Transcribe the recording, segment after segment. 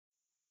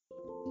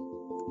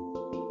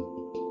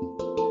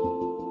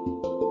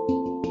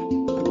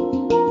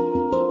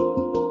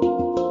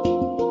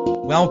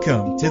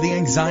Welcome to the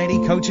Anxiety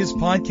Coaches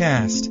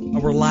Podcast, a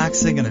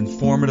relaxing and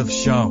informative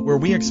show where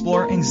we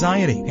explore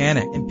anxiety,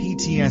 panic, and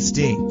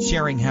PTSD,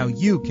 sharing how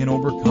you can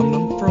overcome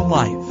them for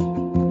life.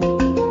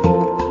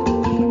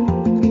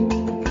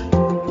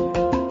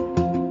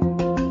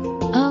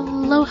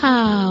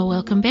 Aloha!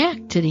 Welcome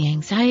back to the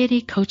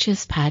Anxiety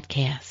Coaches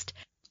Podcast.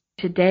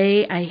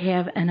 Today I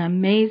have an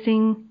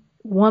amazing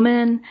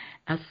woman,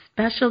 a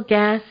special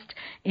guest,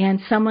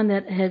 and someone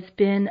that has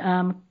been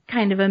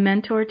kind of a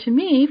mentor to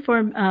me for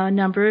a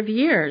number of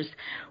years.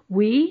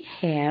 We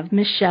have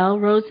Michele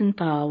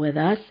Rosenthal with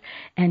us,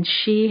 and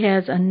she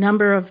has a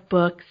number of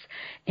books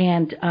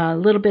and a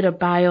little bit of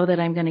bio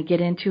that I'm going to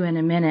get into in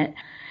a minute.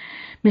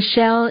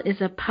 Michele is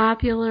a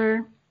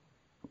popular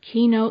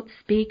keynote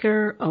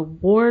speaker,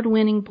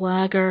 award-winning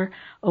blogger,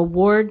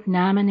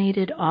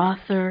 award-nominated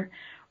author,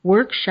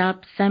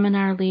 workshop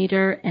seminar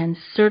leader, and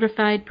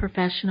certified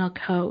professional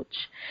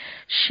coach.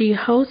 She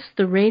hosts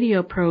the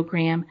radio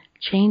program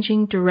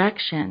Changing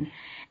Direction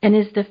and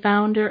is the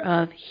founder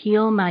of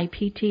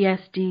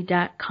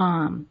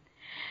HealMyPTSD.com.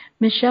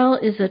 Michele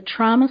is a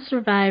trauma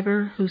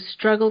survivor who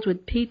struggled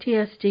with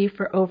PTSD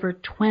for over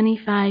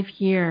 25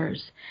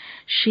 years.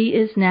 She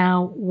is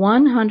now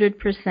 100%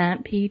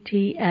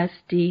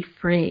 PTSD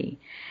free.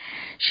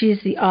 She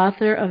is the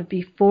author of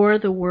Before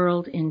the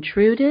World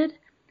Intruded,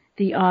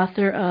 the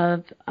author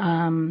of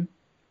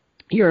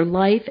Your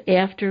Life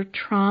After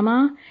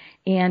Trauma,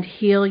 and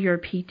Heal Your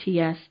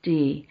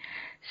PTSD.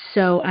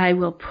 So I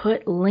will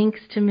put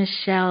links to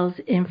Michele's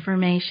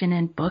information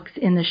and books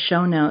in the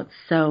show notes,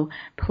 so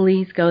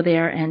please go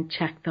there and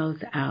check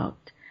those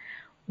out.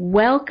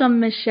 Welcome,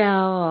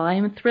 Michele.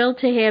 I'm thrilled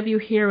to have you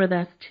here with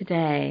us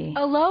today.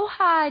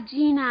 Aloha,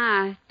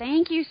 Gina.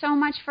 Thank you so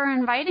much for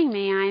inviting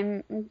me.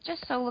 I'm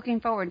just so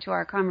looking forward to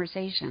our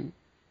conversation.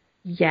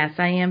 Yes,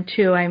 I am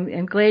too.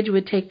 I'm glad you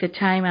would take the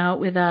time out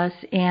with us.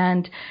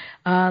 And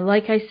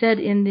like I said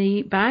in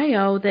the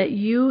bio, that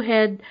you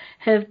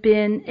have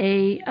been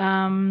a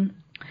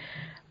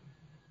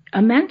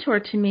mentor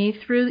to me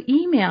through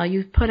email.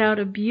 You've put out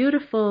a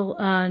beautiful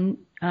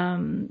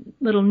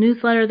little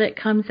newsletter that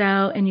comes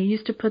out, and you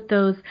used to put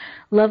those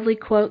lovely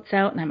quotes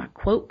out, and I'm a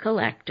quote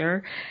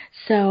collector.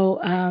 So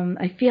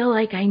I feel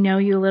like I know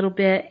you a little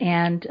bit,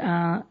 and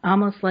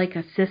almost like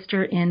a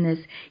sister in this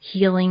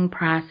healing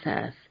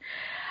process.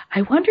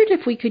 I wondered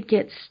if we could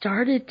get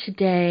started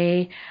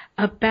today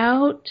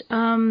about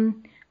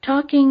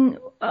talking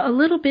a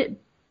little bit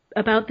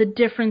about the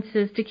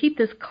differences, to keep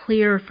this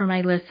clear for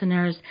my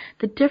listeners,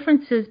 the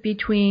differences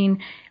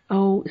between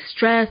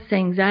stress,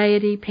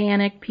 anxiety,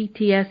 panic,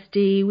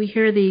 PTSD. We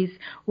hear these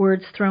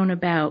words thrown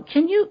about.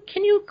 Can you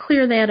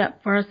clear that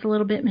up for us a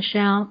little bit,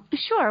 Michele?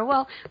 Sure.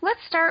 Well, let's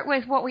start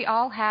with what we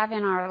all have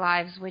in our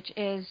lives, which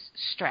is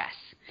stress.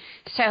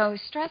 So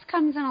stress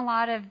comes in a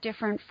lot of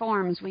different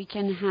forms. We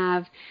can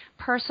have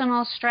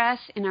personal stress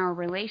in our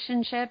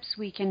relationships.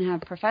 We can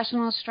have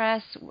professional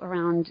stress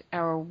around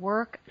our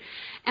work.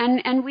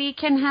 And we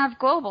can have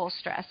global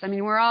stress. I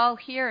mean, we're all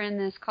here in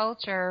this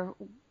culture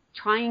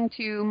trying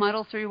to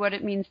muddle through what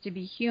it means to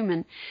be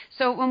human.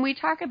 So when we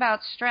talk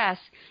about stress,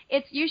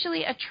 it's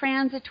usually a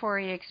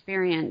transitory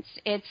experience.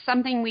 It's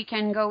something we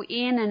can go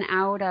in and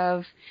out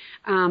of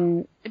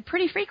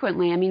pretty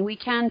frequently. I mean, we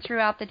can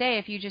throughout the day.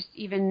 If you just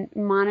even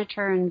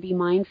monitor and be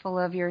mindful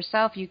of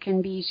yourself, you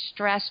can be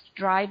stressed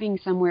driving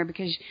somewhere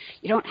because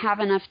you don't have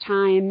enough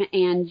time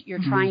and you're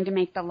trying to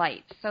make the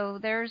lights. So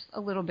there's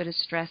a little bit of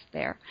stress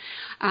there.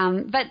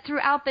 But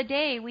throughout the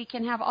day, we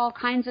can have all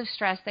kinds of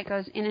stress that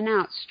goes in and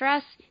out.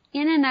 Stress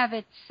in and of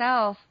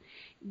itself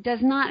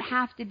does not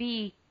have to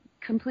be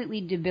completely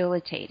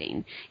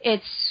debilitating.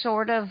 It's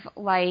sort of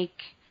like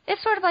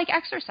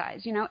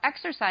exercise. You know,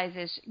 exercise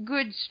is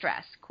good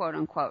stress, quote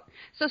unquote.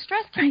 So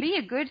stress can be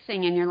a good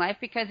thing in your life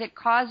because it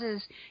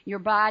causes your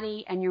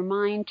body and your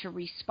mind to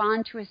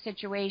respond to a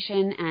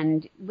situation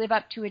and live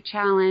up to a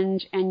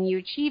challenge, and you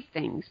achieve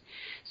things.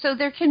 So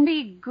there can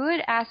be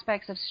good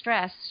aspects of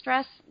stress.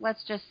 Stress,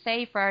 let's just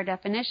say for our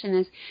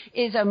definition,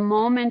 is a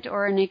moment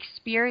or an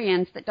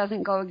experience that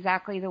doesn't go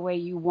exactly the way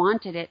you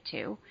wanted it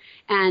to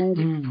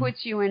and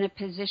puts you in a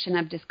position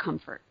of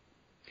discomfort.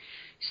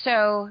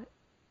 So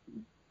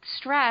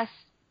stress,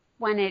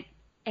 when it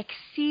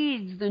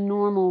exceeds the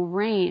normal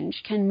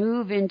range, can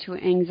move into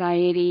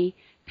anxiety,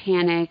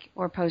 panic,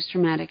 or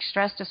post-traumatic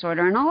stress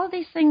disorder. And all of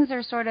these things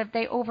are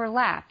they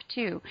overlap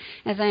too.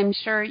 As I'm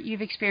sure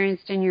you've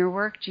experienced in your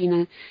work,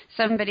 Gina,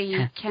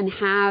 somebody can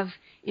have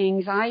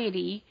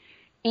anxiety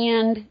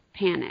and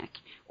panic,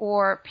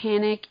 or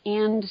panic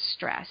and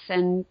stress,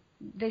 and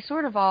they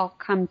sort of all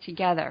come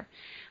together.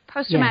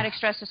 Post-traumatic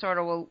stress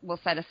disorder we'll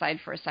set aside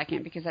for a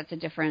second because that's a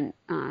different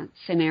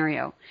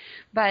scenario.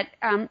 But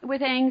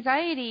with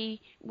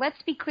anxiety,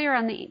 let's be clear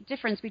on the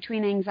difference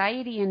between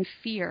anxiety and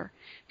fear,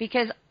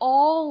 because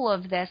all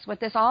of this, what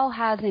this all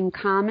has in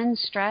common,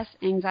 stress,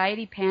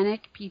 anxiety,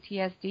 panic,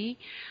 PTSD,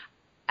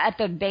 at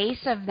the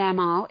base of them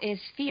all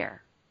is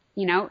fear.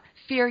 You know,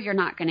 fear you're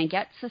not going to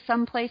get to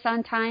someplace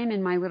on time,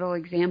 in my little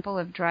example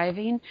of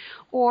driving,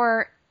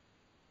 or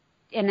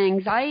And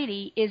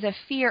anxiety is a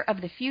fear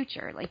of the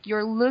future. Like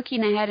you're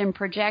looking ahead and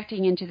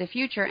projecting into the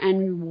future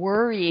and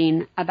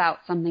worrying about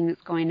something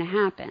that's going to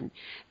happen.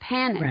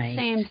 Panic,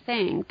 same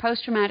thing.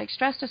 Post-traumatic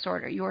stress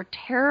disorder, you're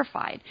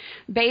terrified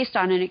based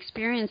on an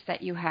experience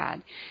that you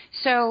had.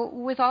 So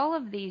with all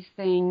of these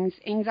things,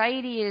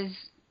 anxiety is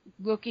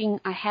looking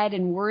ahead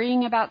and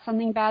worrying about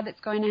something bad that's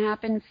going to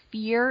happen.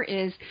 Fear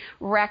is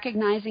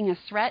recognizing a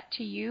threat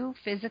to you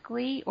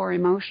physically or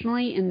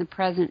emotionally in the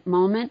present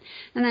moment.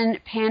 And then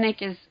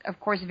panic is, of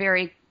course,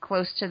 very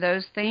close to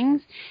those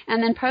things.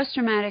 And then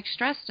post-traumatic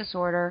stress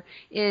disorder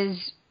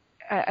is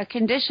a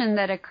condition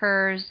that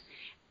occurs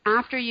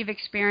after you've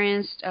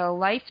experienced a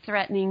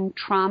life-threatening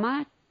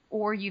trauma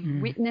or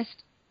you've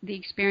witnessed the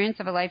experience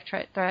of a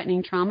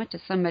life-threatening trauma to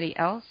somebody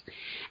else,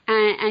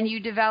 and you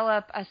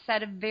develop a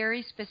set of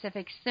very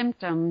specific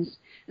symptoms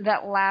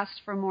that last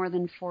for more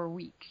than 4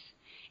 weeks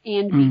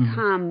and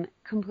become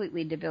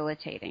completely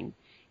debilitating.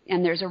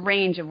 And there's a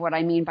range of what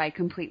I mean by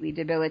completely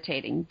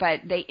debilitating,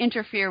 but they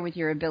interfere with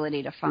your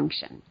ability to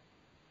function.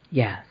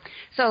 Yes.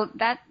 So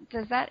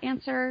does that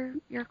answer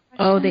your question?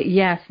 Oh,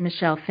 yes,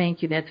 Michele,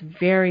 thank you. That's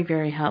very,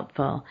 very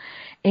helpful.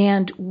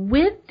 And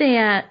with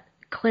that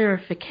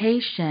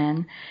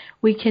clarification,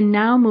 we can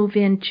now move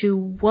into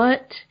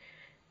what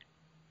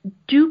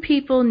do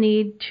people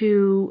need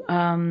to,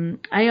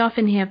 I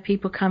often have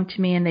people come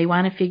to me and they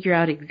want to figure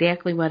out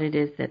exactly what it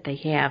is that they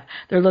have.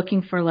 They're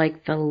looking for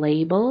like the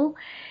label.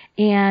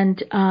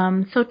 And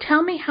so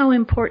tell me how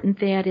important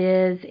that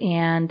is,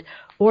 and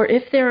or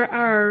if there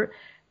are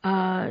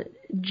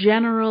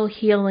general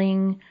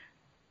healing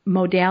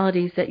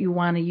modalities that you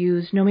want to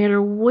use, no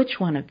matter which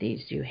one of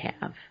these you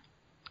have.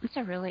 That's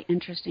a really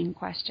interesting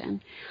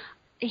question.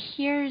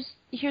 Here's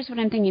what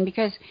I'm thinking,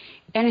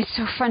 and it's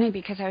so funny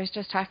because I was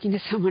just talking to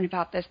someone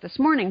about this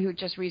morning who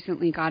just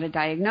recently got a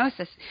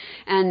diagnosis,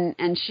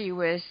 and she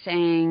was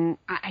saying,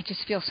 I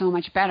just feel so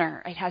much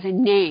better. It has a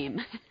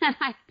name.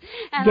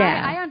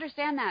 I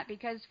understand that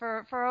because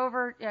for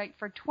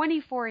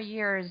 24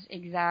 years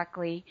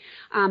exactly,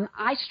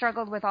 I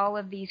struggled with all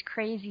of these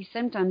crazy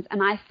symptoms,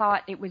 and I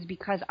thought it was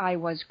because I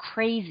was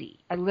crazy.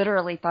 I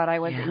literally thought I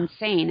was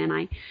insane, and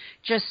I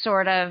just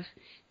sort of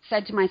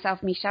said to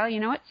myself, Michele, you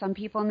know what? Some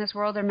people in this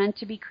world are meant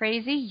to be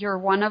crazy. You're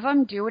one of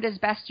them. Do it as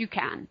best you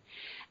can.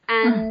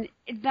 And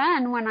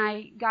then when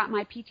I got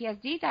my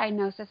PTSD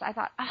diagnosis, I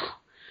thought, oh,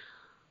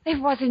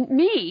 it wasn't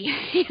me.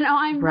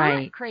 I'm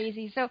not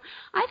crazy. So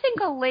I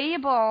think a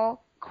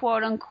label,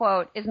 quote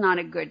unquote, is not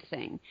a good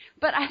thing.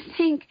 But I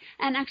think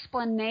an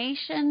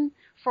explanation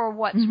for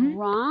what's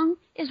wrong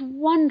is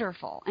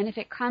wonderful. And if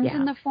it comes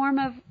in the form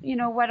of,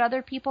 what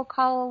other people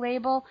call a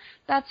label,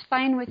 that's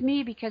fine with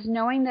me, because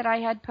knowing that I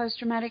had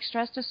post-traumatic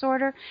stress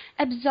disorder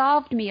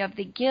absolved me of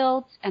the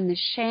guilt and the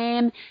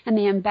shame and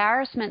the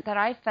embarrassment that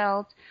I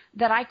felt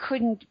that I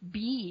couldn't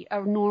be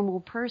a normal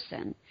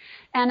person.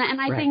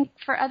 And I think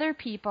for other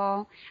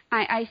people,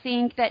 I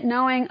think that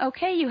knowing,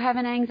 okay, you have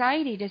an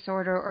anxiety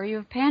disorder or you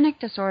have panic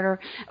disorder,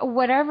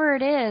 whatever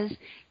it is,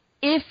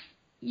 if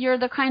you're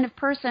the kind of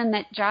person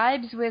that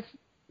jibes with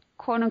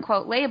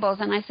quote-unquote labels,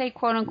 and I say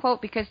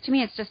quote-unquote because to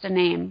me it's just a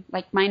name.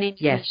 Like my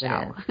name's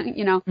Michele.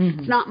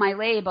 It's not my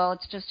label.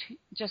 It's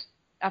just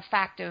a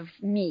fact of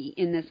me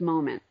in this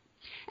moment.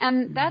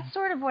 And that's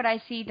sort of what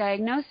I see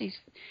diagnoses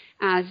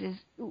as, is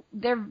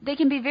they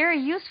can be very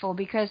useful,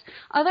 because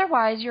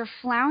otherwise you're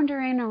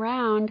floundering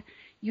around.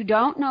 You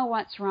don't know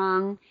what's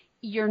wrong.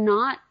 You're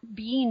not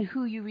being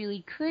who you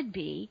really could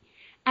be,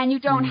 and you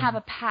don't have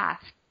a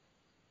path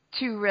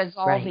to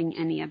resolving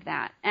any of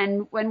that.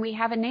 And when we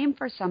have a name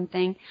for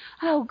something,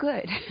 oh,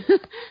 good.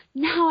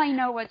 Now I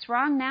know what's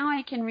wrong. Now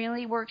I can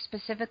really work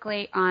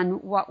specifically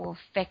on what will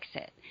fix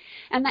it.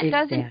 And that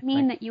doesn't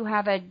mean that you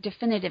have a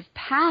definitive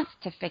path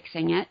to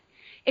fixing it.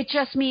 It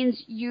just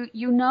means you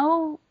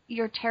know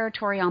your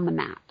territory on the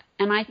map.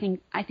 And I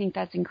think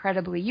that's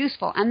incredibly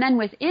useful. And then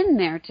within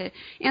there, to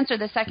answer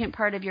the second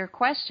part of your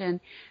question,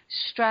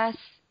 stress,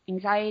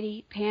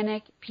 anxiety,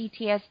 panic,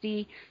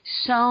 PTSD,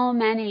 so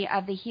many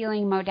of the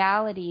healing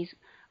modalities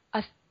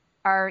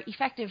are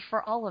effective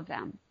for all of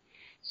them.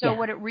 So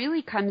what it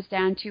really comes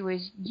down to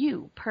is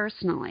you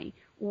personally.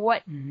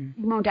 What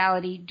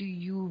modality do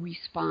you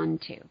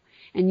respond to?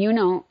 And you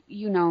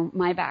know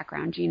my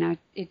background, Gina.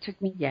 It took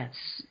me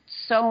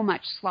so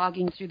much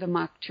slogging through the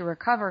muck to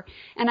recover,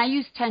 and I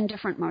use 10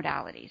 different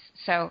modalities.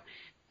 So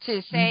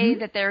to say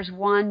that there's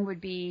one would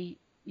be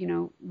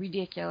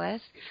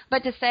ridiculous.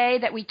 But to say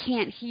that we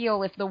can't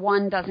heal if the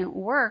one doesn't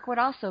work would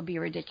also be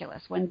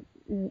ridiculous. When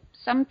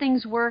some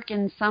things work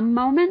in some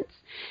moments,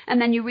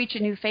 and then you reach a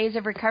new phase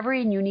of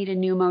recovery and you need a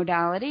new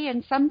modality,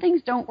 and some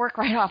things don't work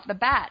right off the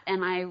bat,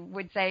 and I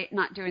would say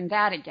not doing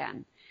that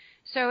again.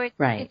 So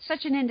it's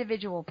such an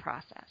individual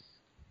process.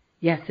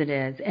 Yes, it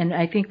is. And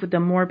I think the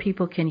more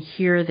people can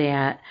hear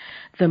that,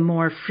 the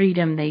more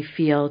freedom they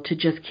feel to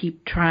just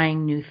keep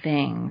trying new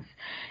things.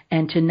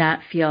 and to not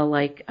feel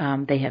like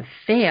they have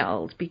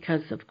failed,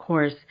 because, of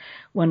course,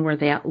 when we're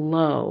that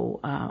low,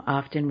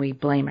 often we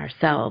blame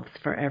ourselves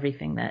for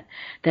everything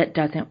that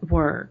doesn't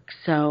work.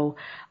 So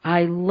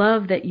I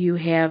love that you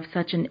have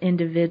such an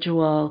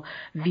individual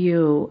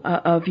view,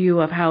 a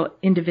view of how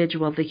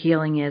individual the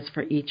healing is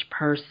for each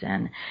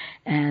person.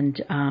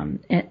 And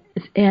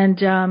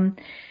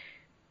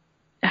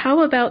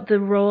how about the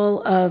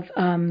role of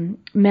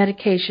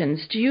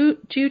medications? Do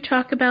you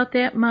talk about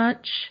that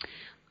much?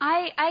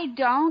 I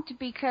don't,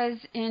 because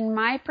in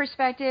my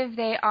perspective,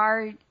 they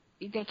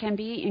can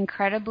be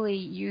incredibly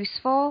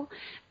useful,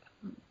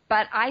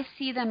 but I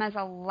see them as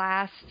a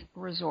last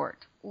resort,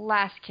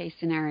 last case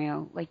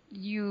scenario. Like,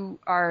 you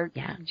are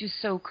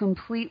just so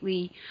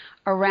completely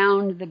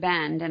around the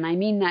bend, and I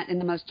mean that in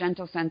the most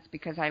gentle sense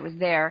because I was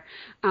there,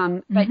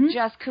 but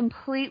just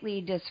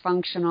completely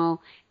dysfunctional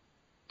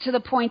to the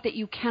point that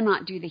you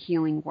cannot do the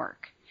healing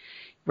work.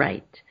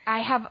 Right. I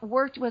have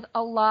worked with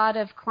a lot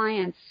of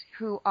clients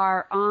who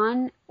are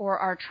on or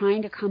are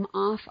trying to come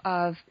off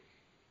of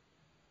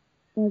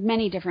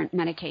many different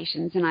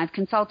medications, and I've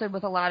consulted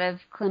with a lot of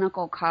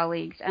clinical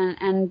colleagues,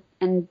 and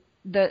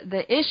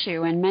the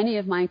issue, and many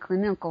of my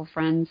clinical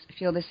friends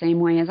feel the same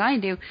way as I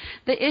do,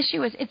 the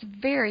issue is it's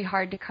very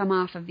hard to come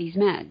off of these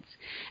meds,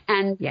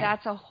 and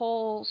that's a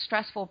whole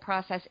stressful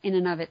process in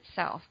and of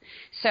itself.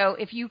 So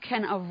if you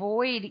can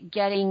avoid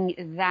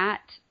getting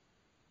that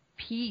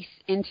piece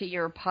into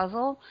your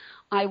puzzle,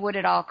 I would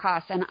at all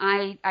costs. And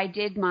I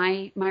did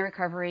my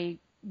recovery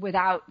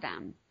without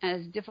them.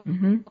 As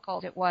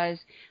difficult as it was,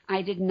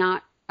 I didn't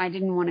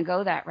want to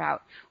go that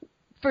route.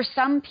 For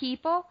some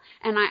people,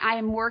 and I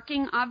am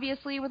working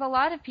obviously with a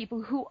lot of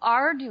people who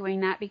are doing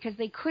that because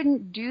they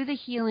couldn't do the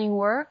healing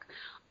work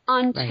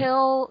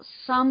until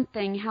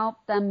something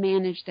helped them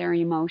manage their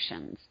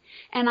emotions.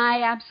 And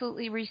I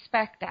absolutely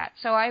respect that.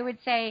 So I would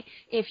say,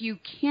 if you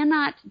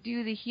cannot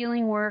do the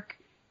healing work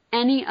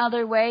any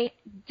other way,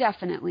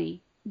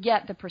 definitely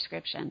get the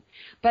prescription.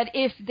 But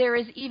if there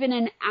is even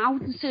an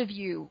ounce of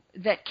you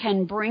that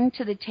can bring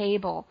to the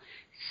table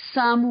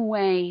some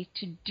way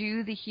to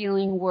do the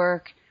healing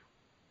work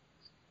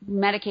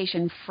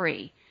medication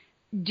free,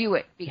 do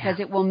it, because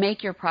it will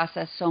make your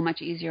process so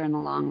much easier in the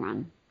long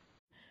run.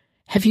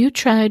 Have you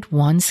tried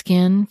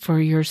OneSkin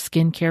for your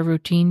skincare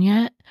routine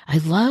yet? I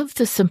love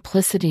the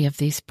simplicity of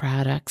these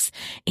products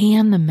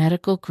and the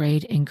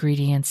medical-grade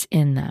ingredients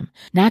in them,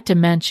 not to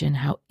mention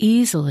how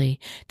easily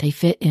they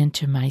fit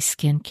into my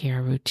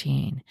skincare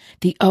routine.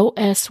 The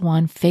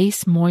OS1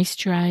 Face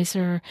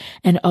Moisturizer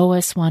and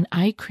OS1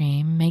 Eye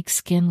Cream make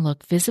skin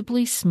look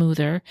visibly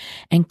smoother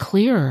and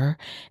clearer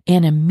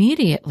and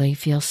immediately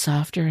feel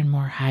softer and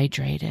more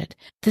hydrated.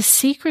 The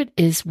secret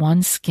is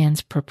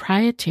OneSkin's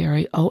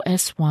proprietary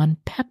OS1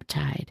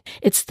 peptide.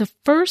 It's the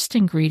first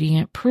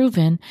ingredient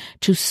proven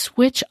to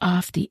switch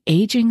off the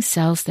aging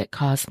cells that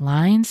cause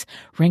lines,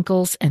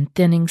 wrinkles, and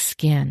thinning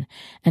skin,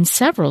 and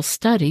several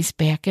studies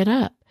back it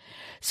up.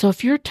 So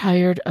if you're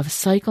tired of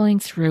cycling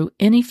through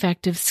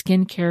ineffective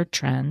skincare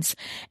trends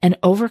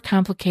and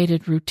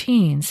overcomplicated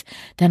routines,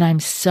 then I'm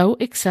so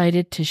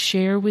excited to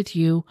share with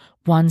you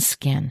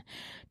OneSkin.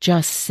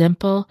 Just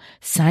simple,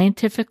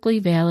 scientifically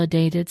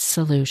validated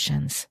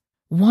solutions.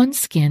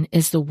 OneSkin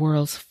is the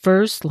world's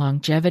first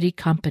longevity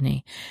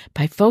company.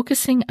 By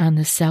focusing on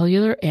the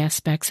cellular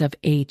aspects of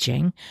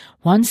aging,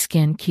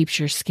 OneSkin keeps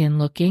your skin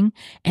looking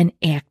and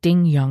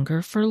acting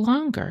younger for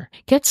longer.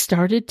 Get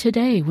started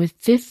today with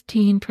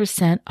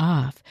 15%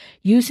 off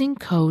using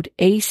code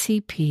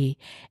ACP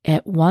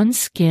at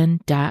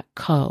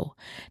oneskin.co.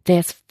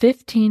 That's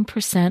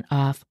 15%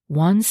 off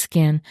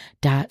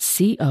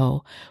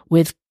oneskin.co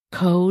with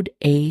code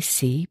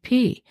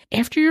ACP.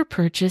 After your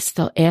purchase,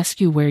 they'll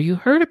ask you where you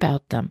heard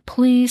about them.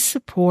 Please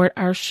support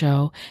our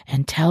show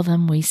and tell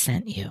them we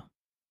sent you.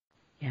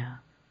 Yeah.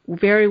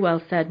 Very well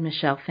said,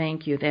 Michele.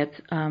 Thank you. That's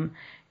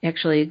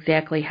actually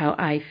exactly how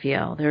I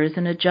feel. There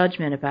isn't a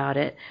judgment about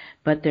it,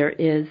 but there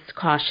is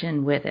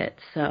caution with it.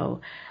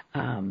 So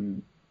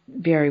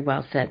very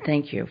well said.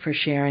 Thank you for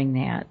sharing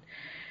that.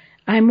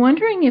 I'm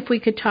wondering if we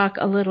could talk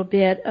a little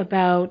bit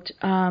about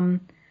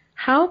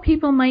how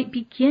people might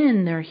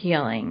begin their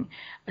healing.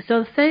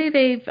 So say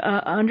they've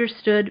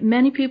understood,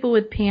 many people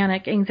with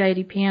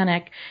anxiety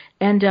panic,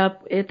 end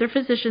up at their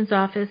physician's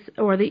office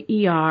or the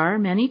ER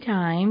many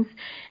times,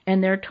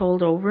 and they're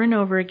told over and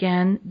over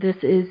again, this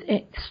is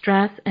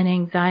stress and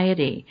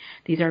anxiety.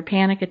 These are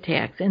panic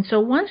attacks. And so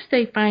once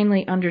they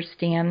finally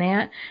understand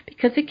that,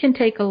 because it can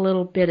take a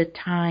little bit of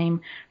time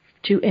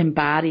to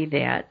embody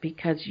that,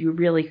 because you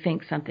really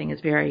think something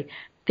is very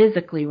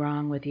physically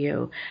wrong with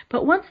you.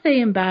 But once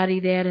they embody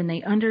that and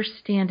they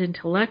understand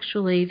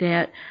intellectually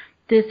that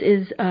this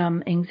is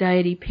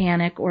anxiety,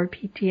 panic, or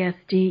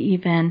PTSD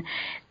even,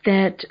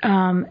 that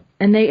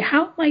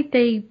how might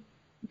they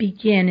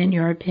begin, in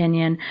your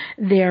opinion,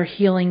 their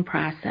healing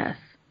process?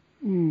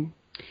 I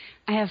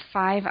have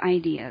 5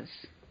 ideas.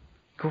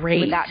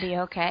 Great. Would that be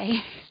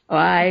okay? Oh,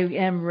 I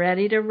am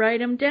ready to write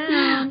them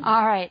down.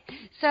 All right.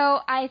 So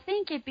I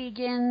think it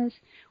begins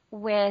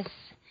with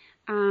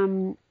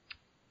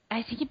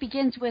I think it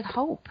begins with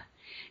hope,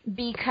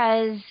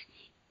 because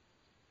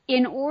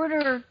in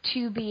order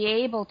to be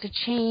able to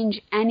change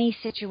any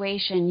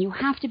situation, you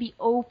have to be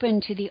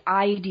open to the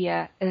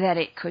idea that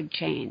it could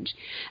change.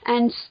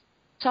 And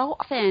so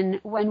often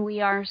when we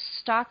are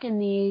stuck in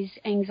these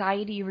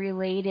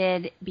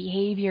anxiety-related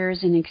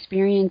behaviors and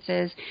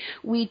experiences,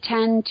 we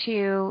tend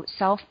to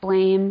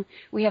self-blame,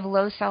 we have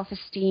low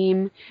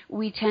self-esteem,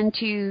 we tend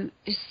to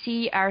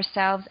see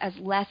ourselves as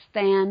less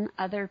than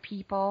other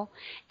people,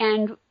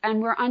 and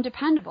we're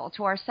undependable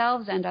to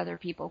ourselves and other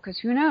people, because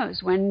who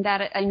knows when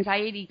that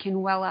anxiety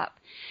can well up.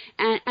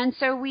 And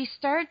so we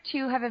start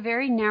to have a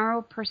very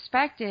narrow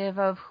perspective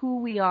of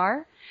who we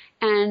are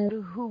and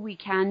who we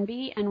can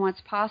be and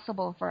what's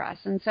possible for us.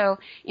 And so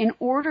in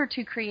order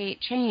to create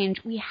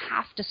change, we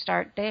have to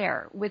start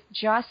there with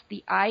just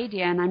the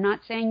idea. And I'm not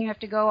saying you have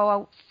to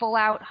go full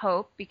out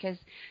hope, because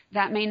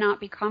that may not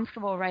be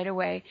comfortable right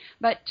away.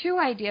 But 2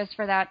 ideas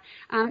for that.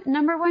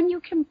 Number 1,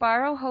 you can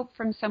borrow hope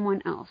from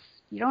someone else.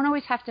 You don't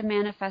always have to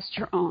manifest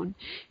your own.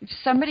 If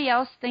somebody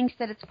else thinks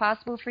that it's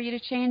possible for you to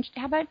change,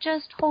 how about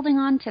just holding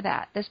on to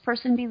that? This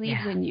person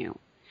believes in you.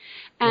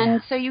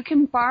 And so you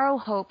can borrow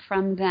hope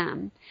from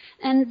them.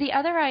 And the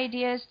other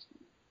idea is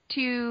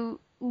to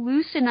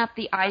loosen up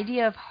the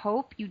idea of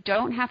hope. You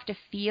don't have to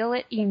feel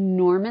it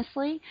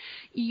enormously.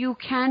 You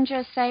can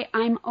just say,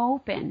 I'm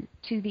open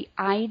to the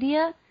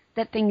idea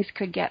that things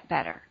could get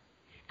better.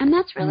 And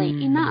that's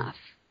really enough.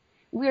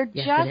 We're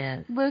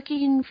just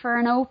looking for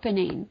an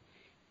opening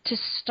to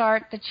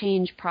start the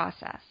change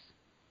process.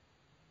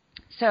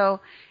 So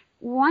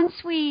once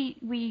we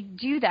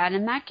do that,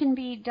 and that can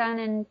be done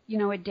in,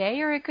 a day,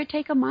 or it could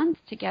take a month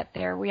to get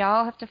there. We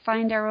all have to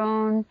find our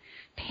own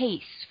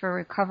pace for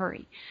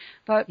recovery.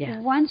 But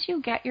once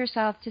you get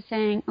yourself to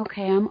saying,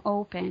 okay, I'm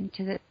open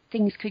to that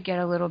things could get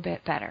a little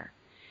bit better.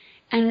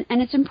 And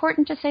it's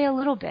important to say a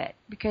little bit,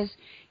 because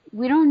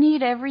we don't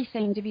need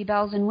everything to be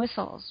bells and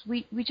whistles.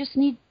 We just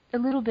need a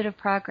little bit of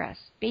progress,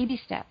 baby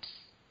steps,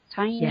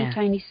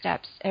 tiny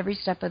steps, every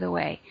step of the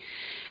way.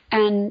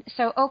 And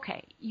so,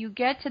 okay, you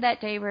get to that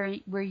day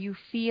where you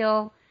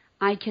feel,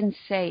 I can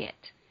say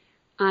it.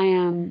 I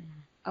am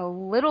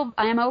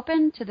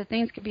open to the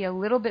things could be a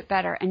little bit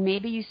better. And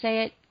maybe you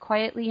say it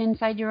quietly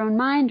inside your own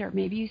mind, or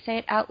maybe you say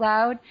it out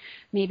loud.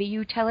 Maybe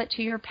you tell it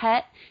to your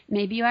pet.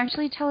 Maybe you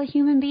actually tell a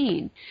human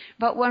being.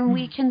 But when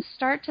we can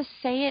start to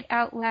say it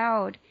out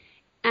loud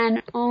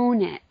and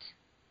own it,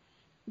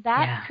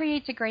 that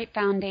creates a great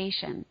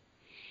foundation,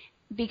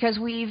 because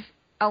we've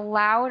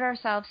allowed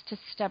ourselves to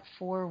step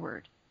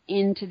forward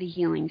into the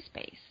healing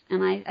space.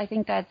 And I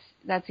think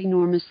that's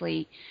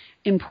enormously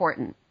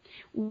important.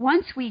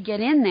 Once we get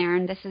in there,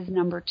 and this is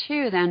number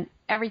 2, then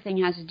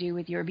everything has to do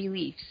with your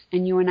beliefs.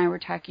 And you and I were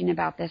talking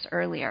about this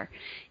earlier.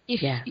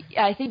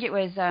 I think it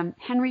was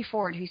Henry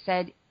Ford who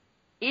said,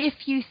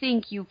 if you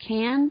think you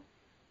can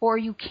or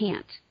you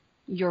can't,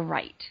 you're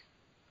right.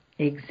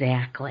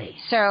 Exactly.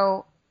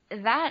 So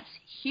that's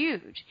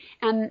huge.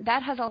 And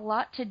that has a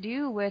lot to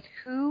do with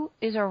who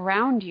is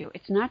around you.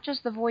 It's not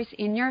just the voice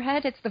in your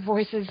head, it's the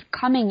voices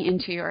coming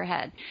into your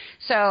head.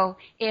 So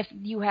if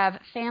you have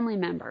family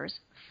members,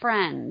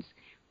 friends,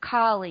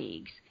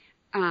 colleagues,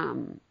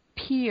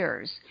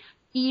 peers,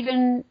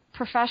 even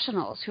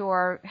professionals who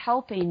are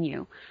helping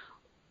you,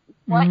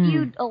 what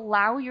you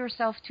allow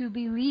yourself to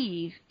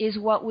believe is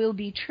what will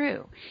be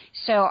true.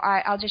 So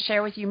I'll just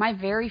share with you, my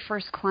very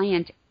first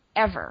client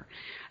ever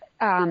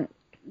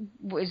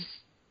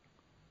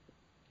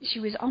she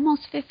was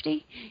almost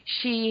 50.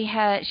 She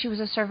was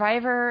a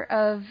survivor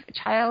of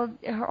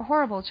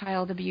horrible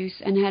child abuse,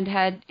 and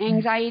had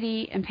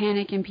anxiety and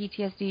panic and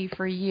PTSD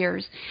for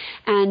years.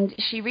 And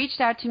she reached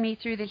out to me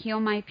through the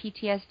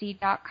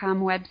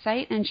healmyptsd.com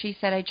website, and she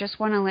said, I just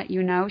want to let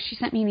you know. She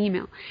sent me an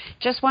email.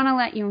 Just want to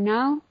let you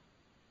know,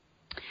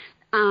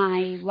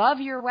 I love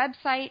your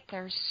website.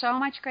 There's so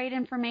much great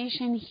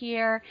information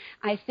here.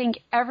 I think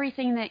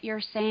everything that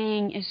you're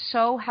saying is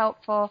so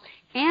helpful.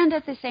 And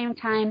at the same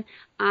time,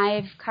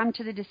 I've come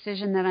to the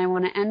decision that I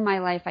want to end my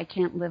life. I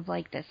can't live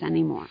like this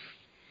anymore.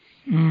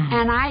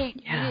 And I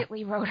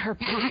immediately wrote her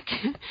back.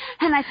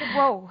 And I said,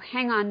 whoa,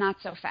 hang on, not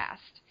so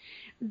fast.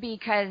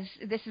 Because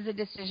this is a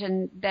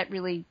decision that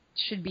really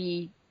should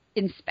be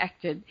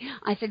inspected.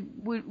 I said,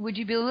 would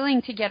you be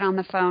willing to get on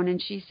the phone? And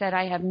she said,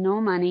 I have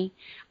no money.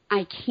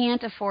 I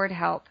can't afford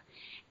help.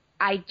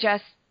 I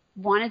just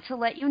wanted to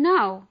let you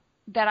know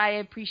that I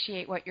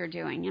appreciate what you're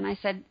doing. And I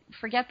said,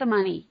 forget the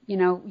money. You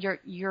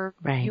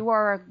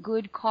are a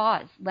good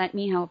cause. Let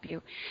me help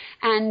you.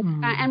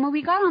 And when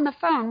we got on the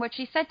phone, what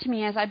she said to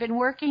me is, I've been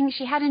working.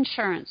 She had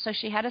insurance, so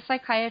she had a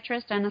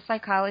psychiatrist and a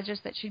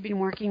psychologist that she'd been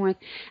working with,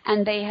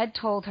 and they had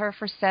told her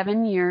for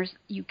 7 years,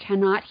 you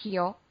cannot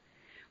heal.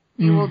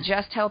 We will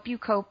just help you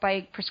cope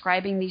by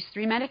prescribing these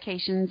 3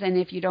 medications, and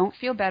if you don't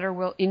feel better,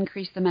 we'll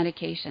increase the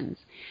medications.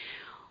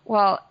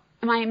 Well,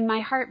 my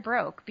heart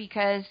broke,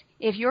 because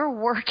if you're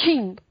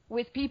working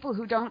with people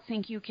who don't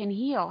think you can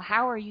heal,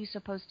 how are you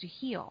supposed to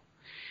heal?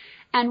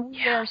 And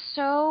we are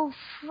so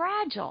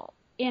fragile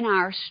in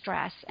our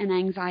stress and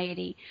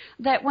anxiety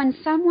that when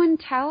someone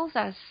tells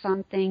us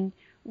something,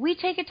 we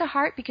take it to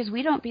heart because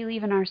we don't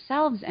believe in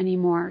ourselves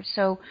anymore.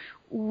 So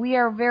we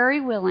are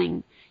very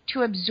willing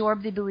to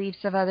absorb the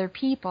beliefs of other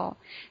people.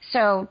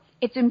 So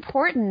it's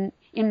important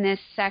in this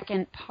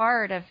second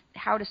part of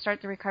how to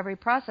start the recovery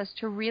process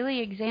to really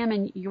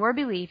examine your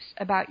beliefs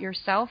about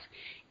yourself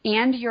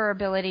and your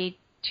ability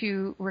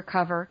to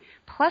recover,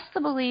 plus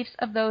the beliefs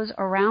of those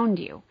around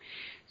you,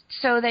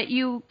 so that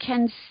you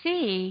can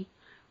see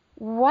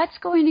what's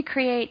going to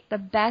create the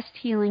best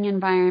healing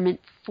environment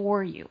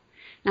for you.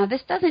 Now,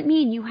 this doesn't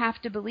mean you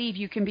have to believe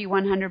you can be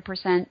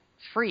 100%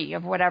 free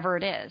of whatever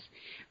it is.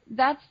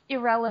 That's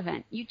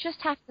irrelevant. You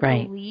just have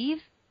to believe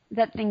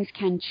that things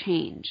can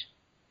change.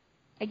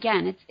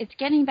 Again, it's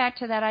getting back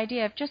to that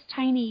idea of just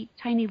tiny,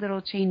 tiny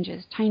little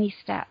changes, tiny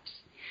steps.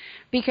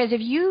 Because if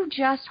you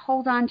just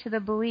hold on to the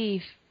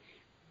belief,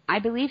 I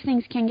believe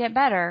things can get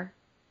better,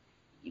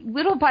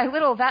 little by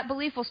little, that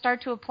belief will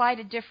start to apply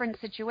to different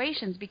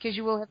situations because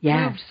you will have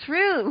moved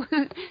through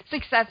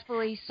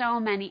successfully so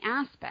many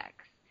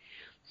aspects.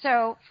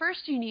 So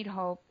first you need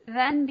hope,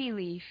 then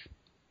belief.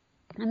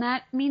 And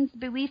that means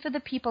belief of the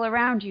people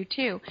around you,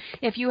 too.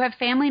 If you have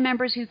family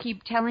members who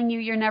keep telling you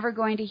you're never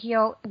going to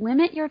heal,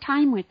 limit your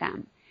time with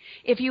them.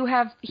 If you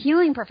have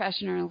healing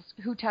professionals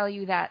who tell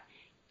you that,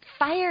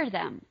 fire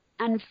them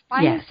and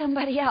find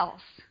somebody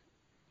else.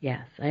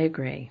 Yes, I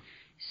agree.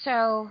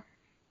 So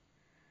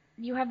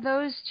you have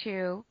those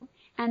two,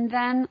 and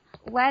then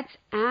let's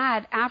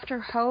add, after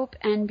hope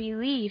and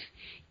belief,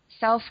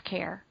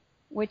 self-care,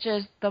 which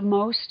is the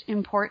most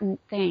important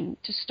thing,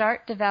 to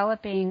start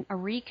developing a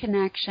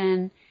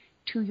reconnection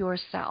to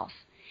yourself.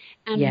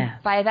 And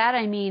by that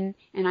I mean,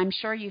 and I'm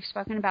sure you've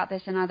spoken about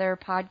this in other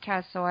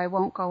podcasts, so I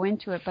won't go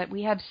into it, but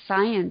we have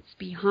science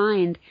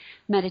behind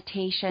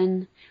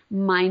meditation,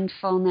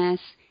 mindfulness,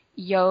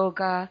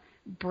 yoga,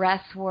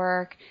 breath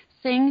work,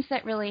 things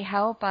that really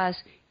help us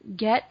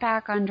get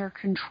back under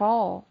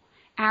control,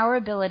 our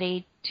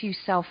ability to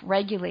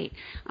self-regulate.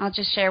 I'll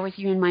just share with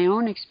you in my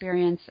own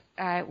experience,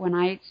 when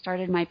I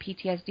started my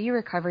PTSD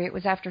recovery, it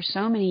was after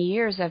so many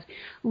years of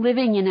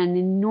living in an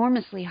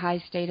enormously high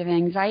state of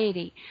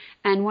anxiety.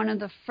 And one of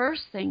the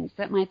first things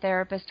that my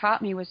therapist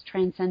taught me was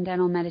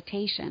transcendental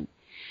meditation.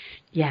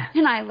 Yeah.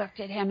 And I looked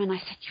at him and I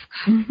said, "You've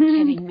got to be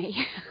kidding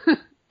me."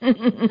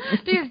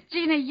 Because,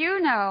 Gina, you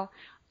know,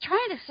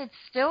 trying to sit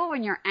still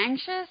when you're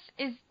anxious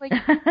is like,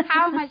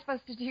 how am I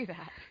supposed to do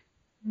that?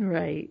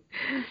 Right.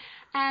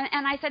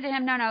 And I said to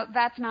him, no,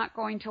 that's not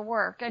going to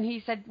work. And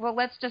he said, well,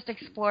 let's just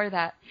explore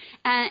that.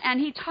 And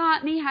he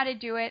taught me how to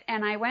do it.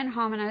 And I went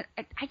home and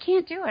I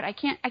can't do it.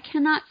 I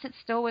cannot sit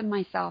still with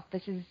myself.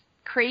 This is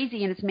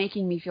crazy and it's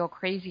making me feel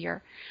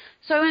crazier.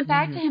 So I went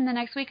back to him the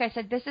next week. I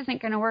said, this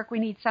isn't going to work. We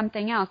need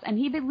something else. And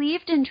he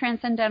believed in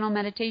transcendental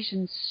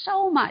meditation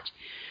so much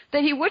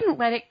that he wouldn't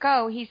let it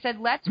go. He said,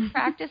 let's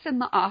practice in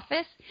the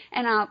office.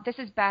 And this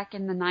is back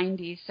in the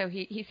 90s. So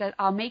he said,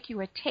 I'll make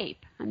you a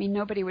tape. I mean,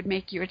 nobody would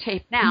make you a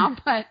tape now,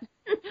 but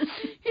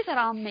he said,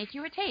 I'll make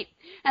you a tape.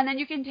 And then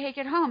you can take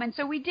it home. And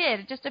so we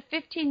did, just a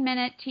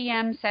 15-minute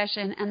TM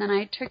session. And then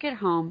I took it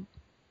home.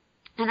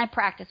 And I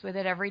practiced with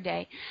it every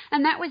day.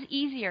 And that was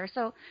easier.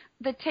 So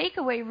the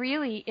takeaway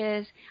really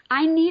is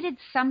I needed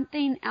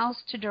something else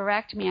to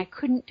direct me. I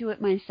couldn't do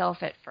it myself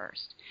at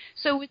first.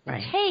 So with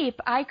the tape,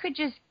 I could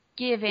just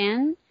give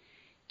in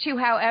to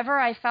however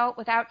I felt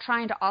without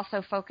trying to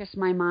also focus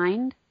my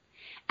mind.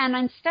 And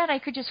instead, I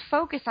could just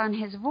focus on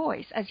his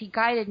voice as he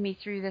guided me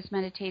through this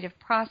meditative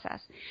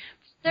process.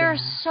 There are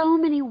so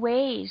many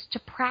ways to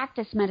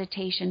practice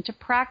meditation, to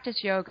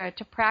practice yoga,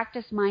 to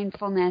practice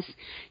mindfulness,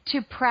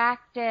 to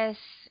practice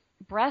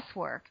breath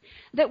work,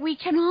 that we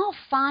can all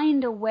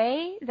find a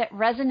way that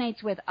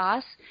resonates with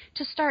us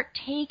to start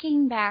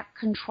taking back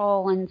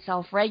control and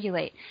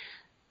self-regulate.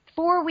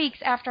 4 weeks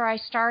after I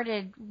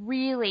started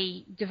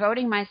really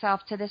devoting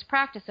myself to this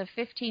practice of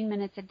 15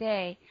 minutes a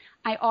day,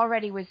 I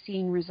already was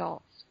seeing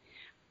results.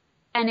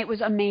 And it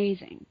was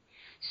amazing.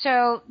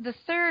 So the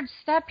third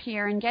step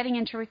here in getting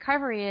into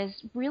recovery is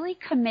really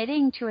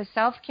committing to a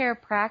self-care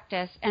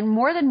practice, and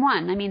more than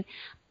one. I mean,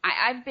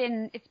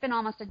 it's been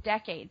almost a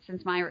decade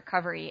since my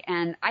recovery,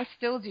 and I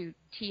still do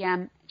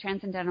TM,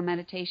 Transcendental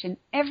Meditation,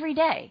 every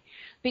day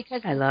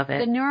because I love it.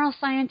 The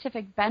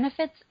neuroscientific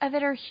benefits of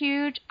it are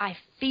huge. I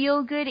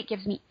feel good. It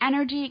gives me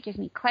energy. It gives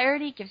me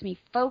clarity. It gives me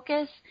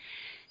focus.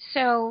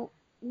 So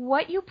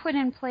what you put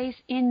in place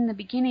in the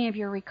beginning of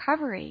your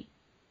recovery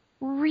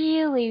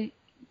really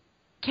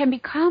can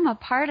become a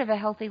part of a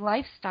healthy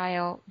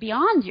lifestyle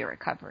beyond your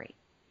recovery.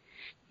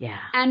 Yeah.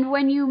 And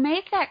when you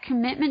make that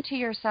commitment to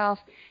yourself,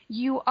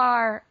 you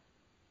are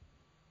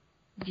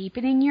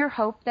deepening your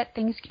hope that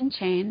things can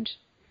change,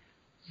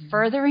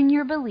 furthering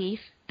your belief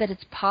that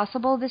it's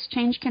possible this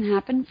change can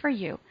happen for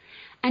you,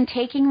 and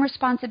taking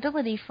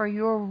responsibility for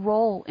your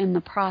role in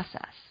the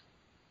process.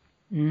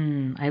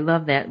 I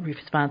love that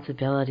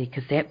responsibility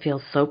because that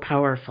feels so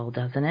powerful,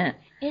 doesn't it?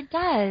 It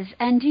does.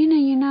 And Dina,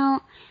 you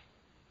know,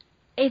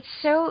 it's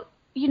so,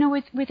 you know,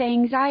 with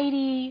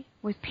anxiety,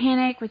 with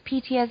panic, with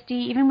PTSD,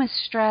 even with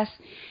stress,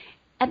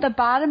 at the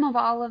bottom of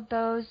all of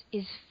those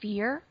is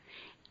fear.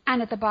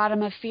 And at the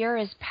bottom of fear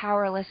is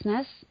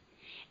powerlessness.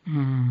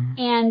 Mm.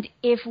 And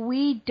if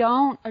we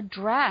don't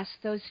address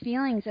those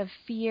feelings of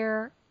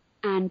fear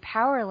and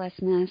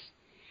powerlessness,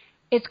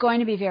 it's going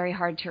to be very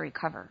hard to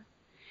recover.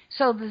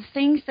 So the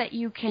things that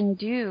you can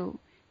do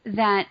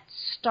that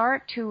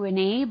start to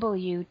enable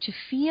you to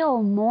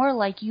feel more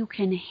like you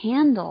can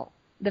handle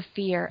the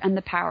fear and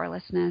the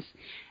powerlessness,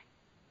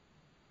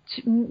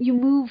 you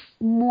move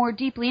more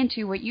deeply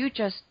into what you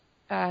just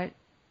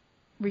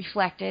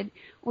reflected,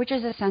 which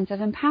is a sense of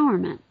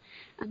empowerment.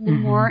 And the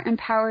more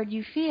empowered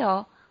you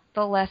feel,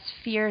 the less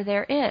fear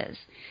there is.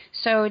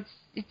 So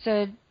it's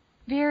a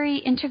very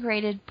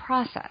integrated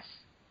process.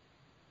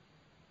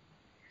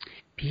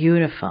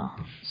 Beautiful.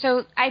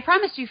 So I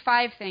promised you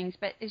 5 things,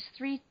 but is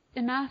 3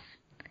 enough?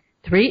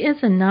 3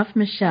 is enough,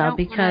 Michele, I don't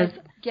because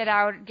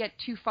get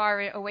too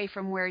far away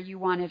from where you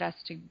wanted us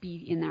to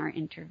be in our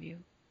interview.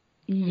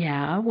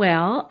 yeah,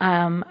 well,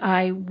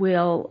 I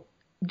will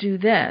do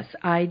this.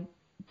 I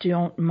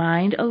don't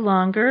mind a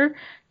longer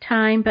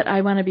time, but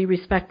I want to be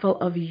respectful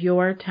of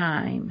your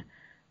time.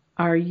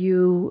 Are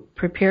you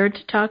prepared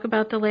to talk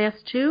about the last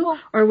 2, Well,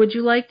 or would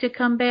you like to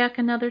come back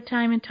another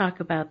time and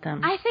talk about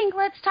them? I think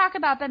let's talk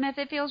about them if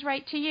it feels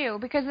right to you,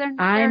 because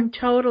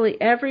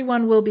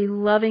everyone will be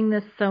loving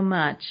this so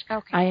much.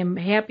 Okay. I am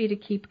happy to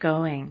keep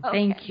going. Okay.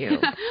 Thank you.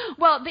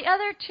 Well, the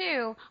other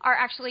 2 are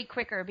actually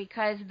quicker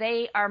because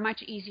they are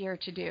much easier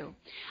to do.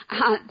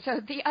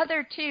 So the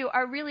other 2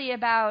 are really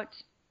about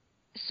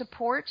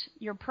support,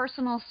 your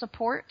personal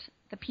support,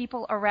 the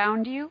people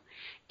around you,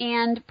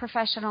 and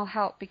professional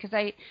help, because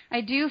I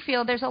do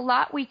feel there's a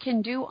lot we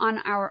can do on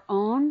our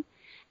own,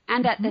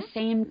 and at the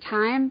same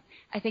time,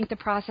 I think the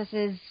process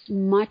is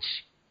much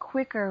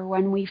quicker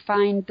when we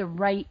find the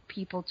right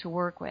people to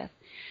work with.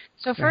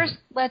 So first,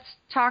 let's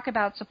talk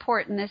about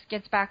support, and this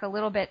gets back a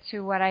little bit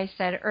to what I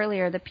said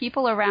earlier. The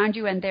people around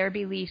you and their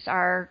beliefs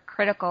are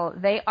critical.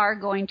 They are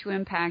going to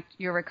impact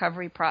your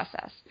recovery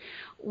process,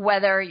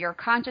 whether you're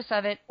conscious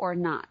of it or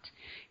not.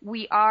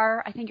 We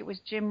are, I think it was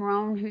Jim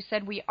Rohn who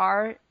said, we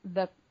are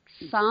the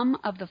sum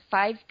of the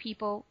 5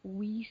 people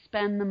we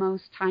spend the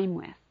most time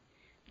with.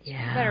 So you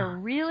better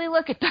really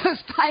look at those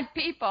 5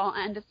 people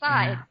and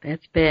decide,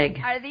 that's big.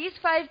 Are these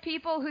 5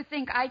 people who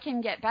think I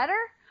can get better?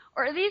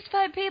 Or are these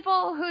 5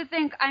 people who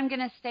think I'm going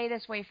to stay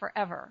this way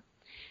forever?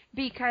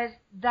 Because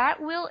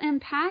that will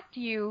impact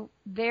you.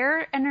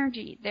 Their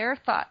energy, their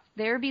thoughts,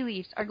 their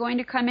beliefs are going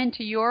to come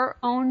into your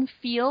own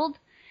field.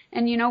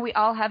 And you know, we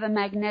all have a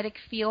magnetic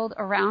field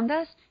around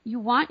us. You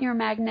want your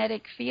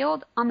magnetic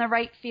field on the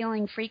right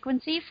feeling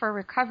frequency for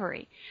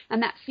recovery.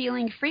 And that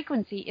feeling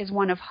frequency is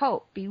one of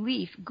hope,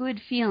 belief, good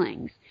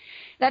feelings.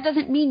 That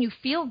doesn't mean you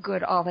feel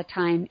good all the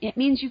time. It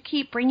means you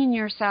keep bringing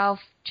yourself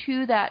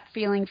to that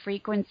feeling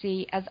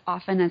frequency as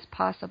often as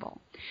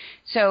possible.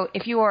 So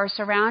if you are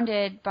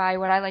surrounded by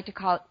what I like to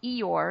call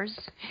Eeyores,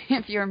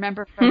 if you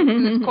remember from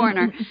Blue's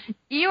Corner,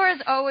 Eeyores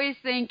always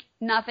think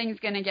nothing's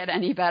going to get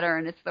any better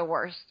and it's the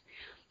worst.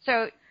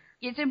 So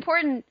it's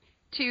important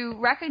to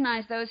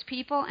recognize those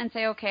people and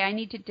say, okay, I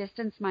need to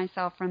distance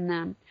myself from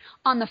them.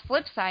 On the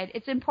flip side,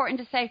 it's important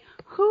to say,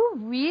 who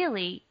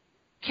really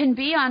can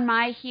be on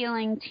my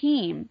healing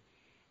team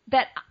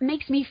that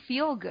makes me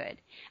feel good?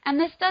 And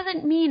this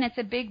doesn't mean it's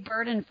a big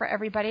burden for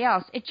everybody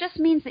else. It just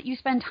means that you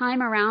spend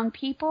time around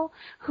people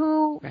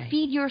who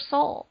feed your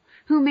soul,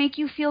 who make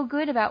you feel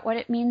good about what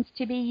it means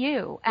to be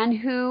you, and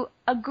who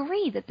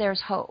agree that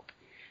there's hope,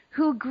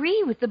 who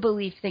agree with the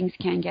belief things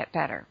can get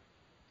better.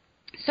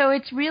 So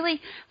it's really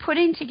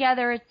putting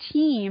together a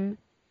team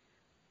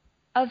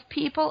of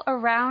people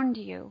around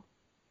you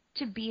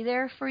to be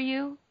there for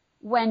you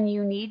when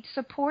you need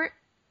support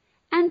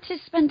and to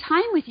spend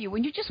time with you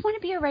when you just want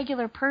to be a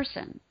regular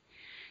person.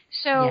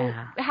 So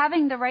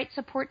having the right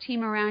support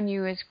team around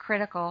you is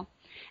critical.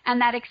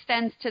 And that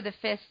extends to the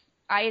 5th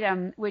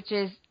item, which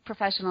is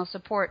professional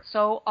support.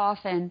 So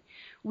often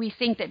we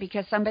think that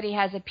because somebody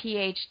has a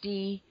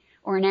PhD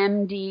or an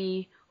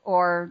MD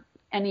or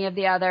any of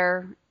the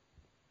other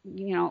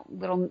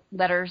little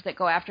letters that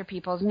go after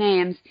people's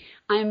names.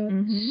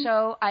 I'm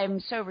so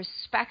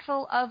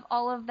respectful of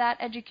all of that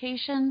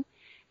education,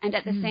 and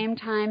at the same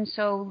time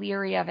so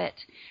leery of it,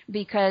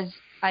 because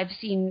I've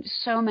seen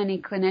so many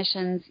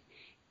clinicians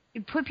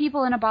put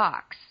people in a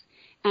box,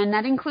 and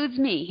that includes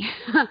me.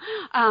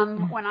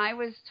 When I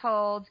was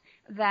told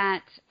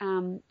that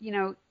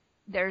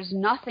there's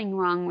nothing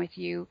wrong with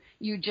you,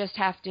 you just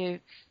have to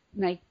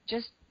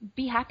just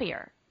be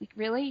happier. Like,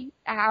 really?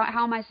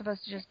 How am I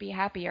supposed to just be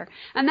happier?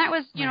 And that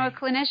was, a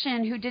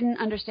clinician who didn't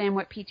understand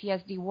what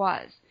PTSD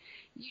was.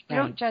 You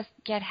don't just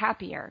get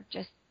happier.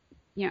 Just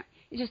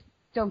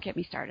don't get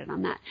me started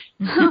on that.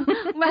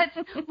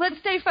 Let's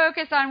stay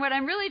focused on what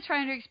I'm really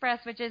trying to express,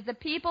 which is the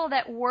people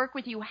that work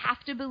with you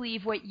have to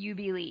believe what you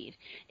believe.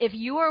 If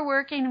you are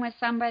working with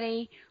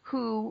somebody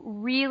who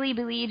really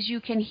believes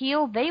you can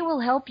heal, they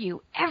will help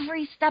you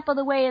every step of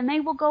the way, and they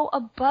will go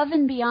above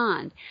and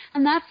beyond.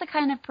 And that's the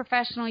kind of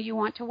professional you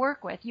want to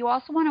work with. You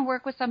also want to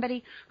work with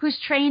somebody who's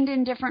trained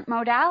in different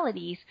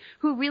modalities,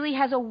 who really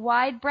has a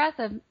wide breadth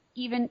of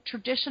even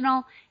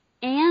traditional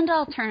and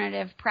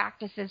alternative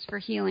practices for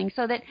healing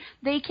so that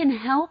they can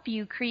help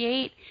you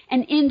create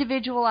an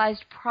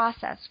individualized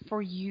process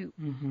for you.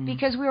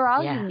 Because we're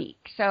all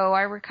unique. So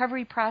our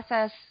recovery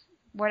process,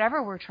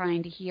 whatever we're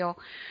trying to heal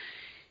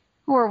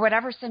or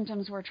whatever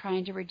symptoms we're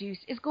trying to reduce,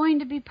 is going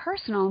to be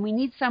personal. And we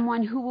need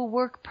someone who will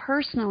work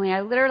personally.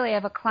 I literally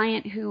have a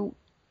client who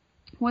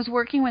was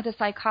working with a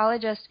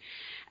psychologist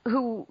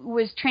who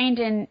was trained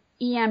in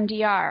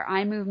EMDR,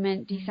 eye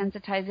movement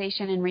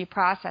desensitization and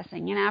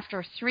reprocessing. And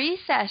after 3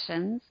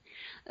 sessions,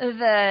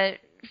 the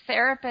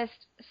therapist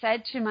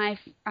said to my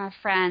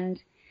friend,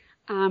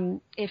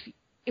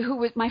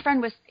 my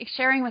friend was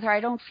sharing with her, I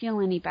don't feel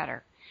any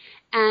better.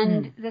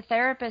 And the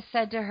therapist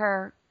said to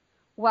her,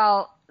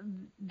 well,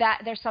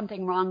 that there's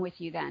something wrong with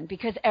you then,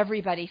 because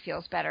everybody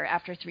feels better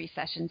after 3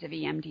 sessions of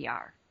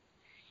EMDR.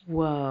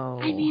 Whoa.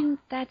 I mean,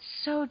 that's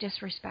so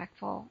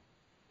disrespectful.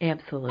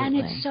 Absolutely. And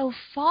it's so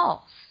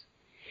false.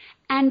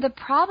 And the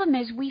problem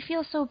is we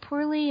feel so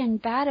poorly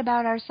and bad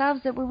about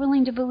ourselves that we're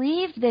willing to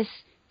believe this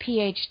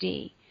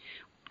PhD.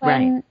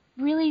 When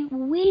really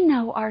we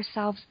know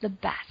ourselves the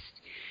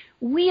best.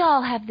 We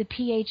all have the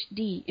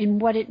PhD in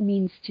what it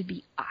means to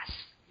be us.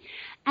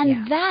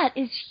 And that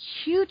is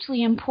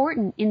hugely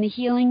important in the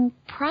healing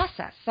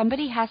process.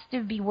 Somebody has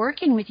to be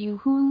working with you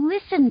who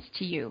listens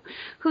to you,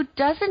 who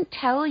doesn't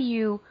tell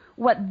you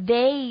what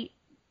they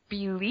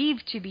believe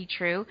to be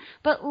true,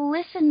 but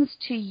listens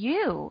to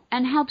you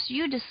and helps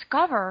you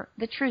discover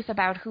the truth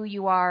about who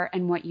you are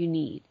and what you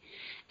need.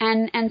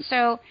 And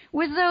so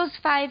with those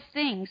 5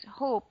 things,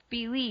 hope,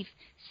 belief,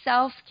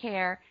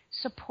 self-care,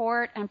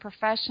 support, and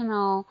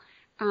professional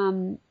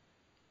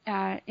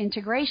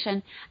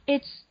integration,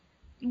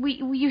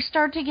 you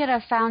start to get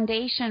a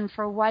foundation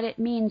for what it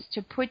means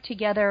to put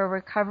together a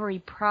recovery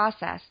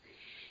process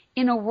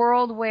in a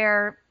world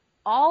where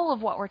all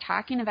of what we're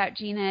talking about,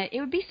 Gina, it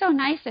would be so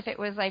nice if it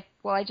was like,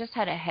 well, I just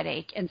had a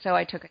headache, and so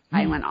I took a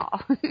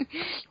Tylenol.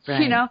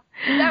 You know,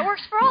 that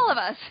works for all of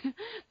us.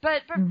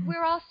 But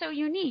we're all so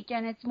unique,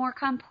 and it's more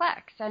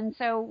complex. And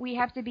so we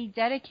have to be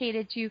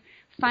dedicated to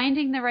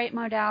finding the right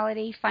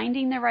modality,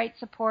 finding the right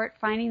support,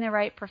 finding the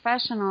right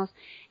professionals,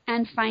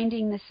 and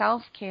finding the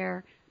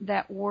self-care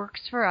that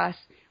works for us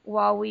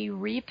while we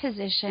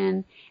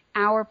reposition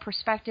our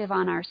perspective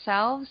on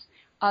ourselves,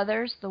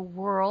 others, the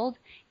world,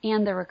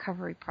 and the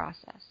recovery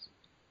process.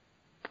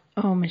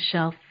 Oh,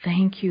 Michele,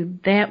 thank you.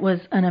 That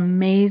was an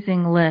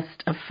amazing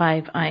list of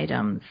 5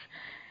 items.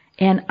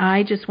 And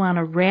I just want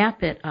to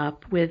wrap it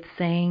up with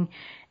saying,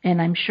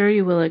 and I'm sure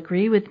you will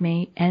agree with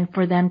me, and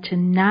for them to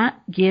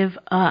not give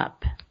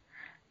up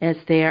as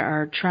they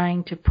are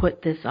trying to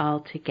put this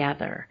all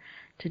together,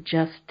 to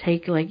just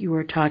take, like you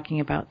were talking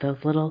about, those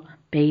little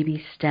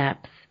baby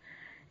steps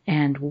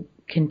and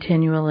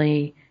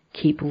continually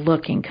keep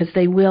looking, because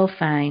they will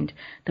find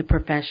the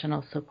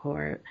professional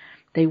support.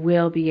 They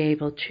will be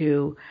able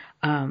to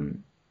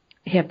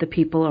have the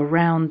people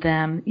around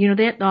them. You know,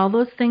 that all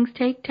those things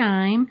take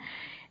time,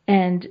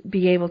 and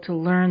be able to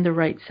learn the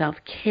right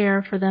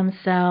self-care for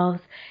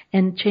themselves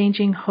and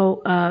changing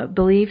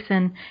beliefs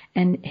and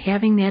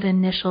having that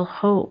initial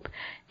hope.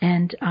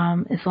 And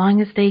as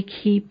long as they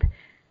keep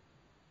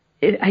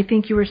I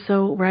think you were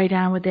so right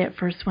on with that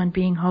first one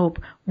being hope.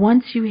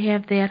 Once you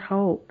have that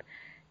hope,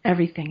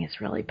 everything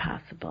is really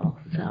possible.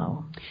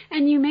 So,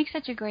 and you make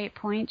such a great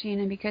point,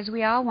 Gina, because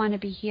we all want to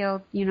be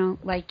healed, you know,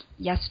 like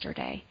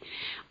yesterday.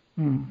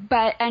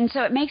 And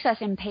so it makes us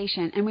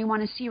impatient, and we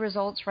want to see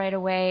results right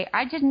away.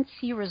 I didn't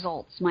see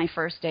results my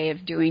first day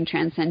of doing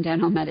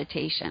transcendental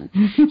meditation.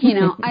 You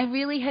know, I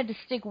really had to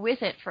stick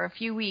with it for a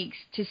few weeks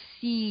to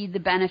see the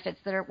benefits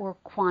that were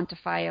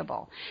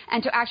quantifiable,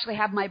 and to actually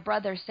have my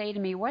brother say to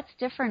me, "What's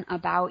different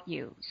about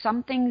you?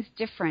 Something's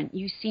different.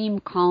 You seem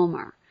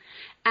calmer."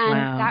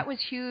 And that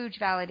was huge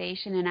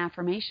validation and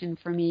affirmation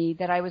for me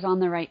that I was on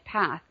the right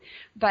path.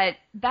 But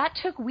that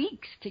took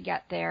weeks to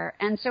get there.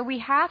 And so we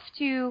have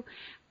to,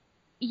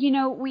 you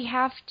know, we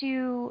have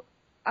to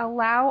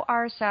allow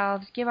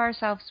ourselves, give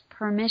ourselves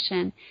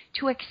permission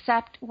to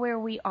accept where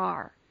we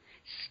are.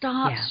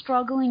 Stop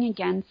struggling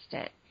against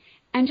it,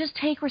 and just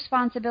take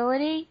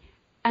responsibility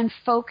and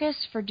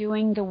focus for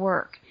doing the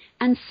work.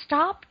 And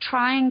stop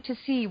trying to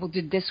see, well,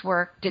 did this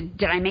work?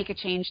 Did I make a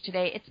change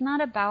today? It's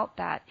not about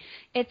that.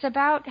 It's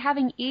about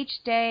having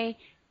each day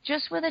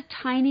just with a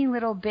tiny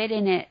little bit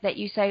in it that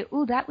you say,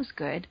 ooh, that was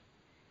good.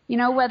 You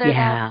know, whether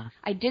that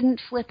I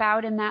didn't flip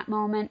out in that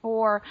moment,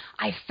 or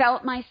I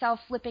felt myself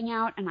flipping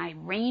out and I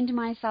reined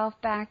myself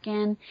back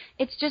in.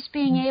 It's just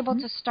being able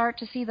to start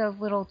to see those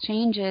little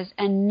changes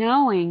and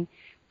knowing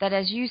that,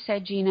 as you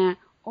said, Gina,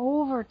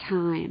 over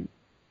time,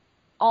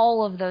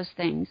 all of those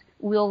things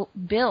will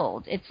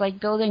build. It's like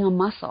building a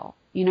muscle.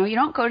 You know, you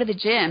don't go to the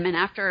gym and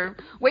after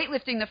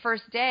weightlifting the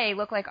first day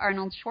look like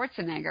Arnold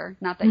Schwarzenegger.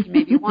 Not that you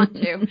maybe want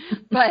to,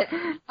 but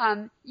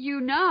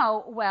you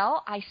know,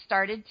 well, I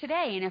started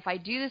today, and if I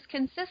do this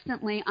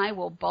consistently, I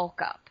will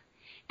bulk up.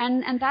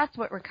 And that's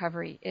what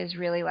recovery is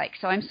really like.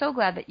 So I'm so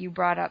glad that you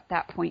brought up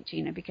that point,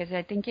 Gina, because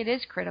I think it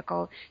is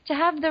critical to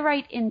have the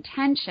right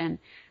intention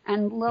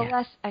and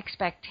less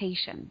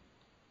expectation.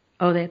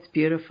 Oh, that's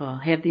beautiful.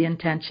 Have the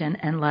intention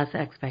and less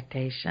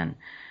expectation.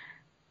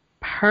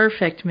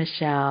 Perfect,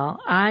 Michele.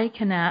 I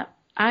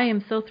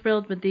am so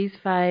thrilled with these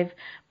 5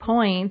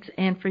 points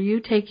and for you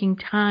taking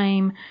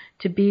time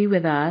to be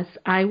with us.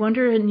 I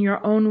wonder, in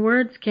your own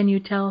words, can you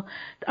tell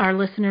our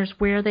listeners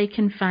where they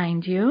can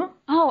find you?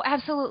 Oh,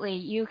 absolutely.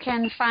 You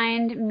can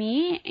find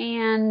me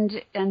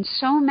and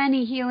so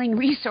many healing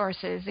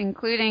resources,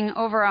 including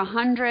over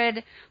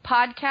 100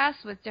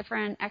 podcasts with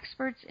different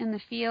experts in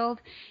the field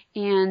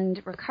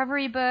and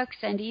recovery books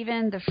and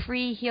even the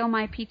free Heal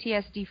My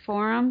PTSD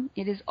forum.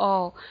 It is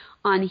all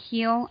on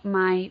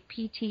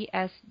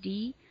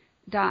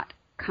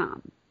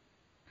healmyptsd.com.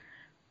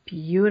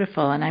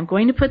 Beautiful. And I'm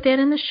going to put that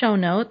in the show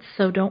notes,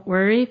 so don't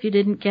worry if you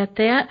didn't get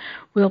that.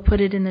 We'll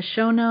put it in the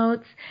show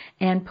notes.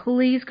 And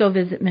please go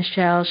visit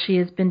Michele. She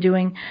has been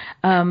doing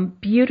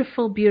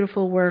beautiful,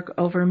 beautiful work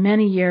over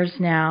many years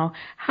now.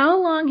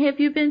 How long have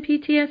you been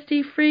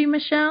PTSD free,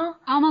 Michele?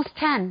 Almost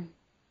 10.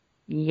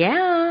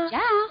 Yeah.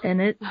 Yeah.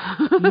 And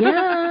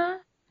yeah.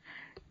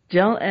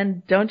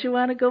 Don't you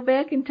want to go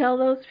back and tell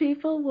those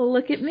people? Well,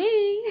 look at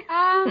me.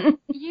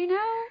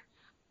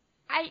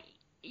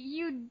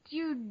 You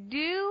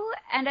do,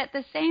 and at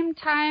the same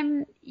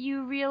time,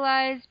 you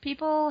realize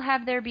people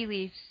have their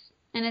beliefs,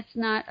 and it's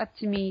not up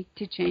to me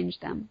to change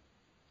them.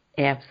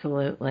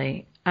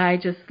 Absolutely. I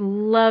just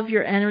love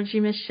your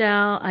energy,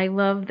 Michele. I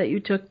love that you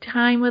took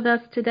time with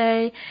us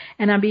today.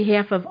 And on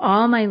behalf of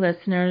all my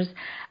listeners,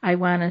 I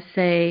want to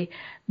say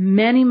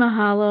many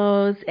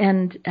mahalos,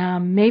 and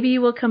maybe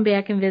you will come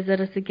back and visit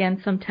us again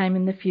sometime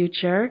in the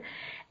future.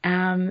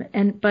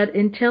 But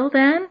until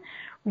then,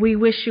 we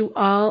wish you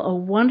all a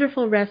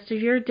wonderful rest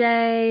of your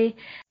day.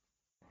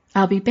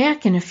 I'll be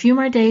back in a few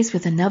more days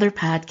with another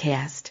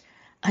podcast.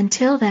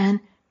 Until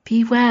then,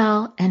 be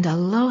well and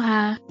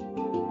aloha.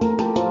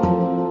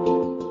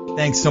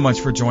 Thanks so much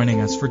for joining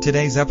us for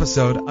today's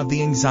episode of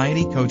the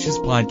Anxiety Coaches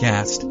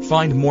Podcast.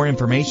 Find more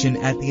information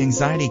at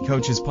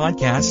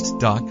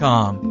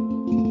theanxietycoachespodcast.com.